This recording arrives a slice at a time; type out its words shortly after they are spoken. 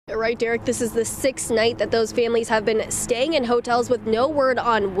right, Derek. This is the 6th night that those families have been staying in hotels with no word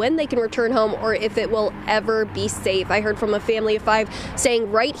on when they can return home or if it will ever be safe. I heard from a family of 5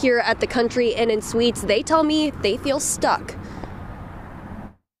 staying right here at the Country Inn and Suites. They tell me they feel stuck.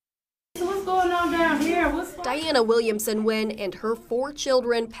 What's going on down here? Diana Williamson Wynn and her 4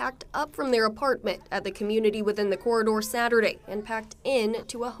 children packed up from their apartment at the community within the corridor Saturday and packed in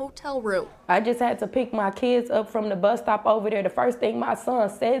to a hotel room. I just had to pick my kids up from the bus stop over there. The first thing my son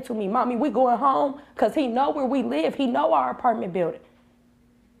said to me, "Mommy, we going home," because he know where we live. He know our apartment building.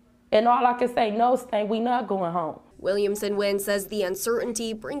 And all I can say, no, Stan, we not going home. Williamson Wynn says the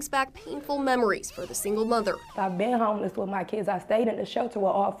uncertainty brings back painful memories for the single mother. I've been homeless with my kids. I stayed in the shelter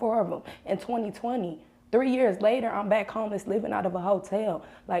with all 4 of them in 2020. 3 years later, I'm back homeless, living out of a hotel.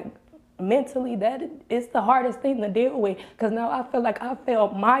 Like, mentally, that is the hardest thing to deal with, because now I feel like I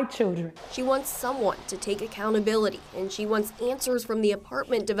failed my children. She wants someone to take accountability, and she wants answers from the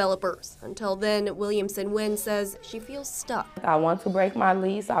apartment developers. Until then, Williamson Wynn says she feels stuck. I want to break my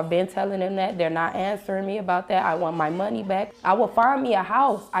lease. I've been telling them that. They're not answering me about that. I want my money back. I will find me a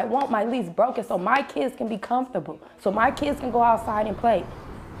house. I want my lease broken so my kids can be comfortable, so my kids can go outside and play.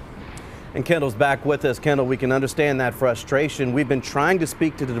 And Kendall's back with us. Kendall, we can understand that frustration. We've been trying to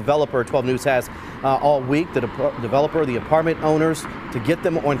speak to the developer, 12 News has all week, the developer, the apartment owners, to get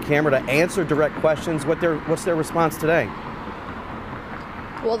them on camera to answer direct questions. What's their response today?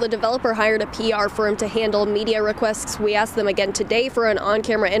 Well, the developer hired a PR firm to handle media requests. We asked them again today for an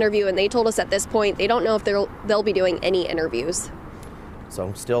on-camera interview, and they told us at this point they don't know if they'll be doing any interviews.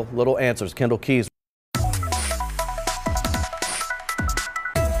 So still little answers. Kendall Keys.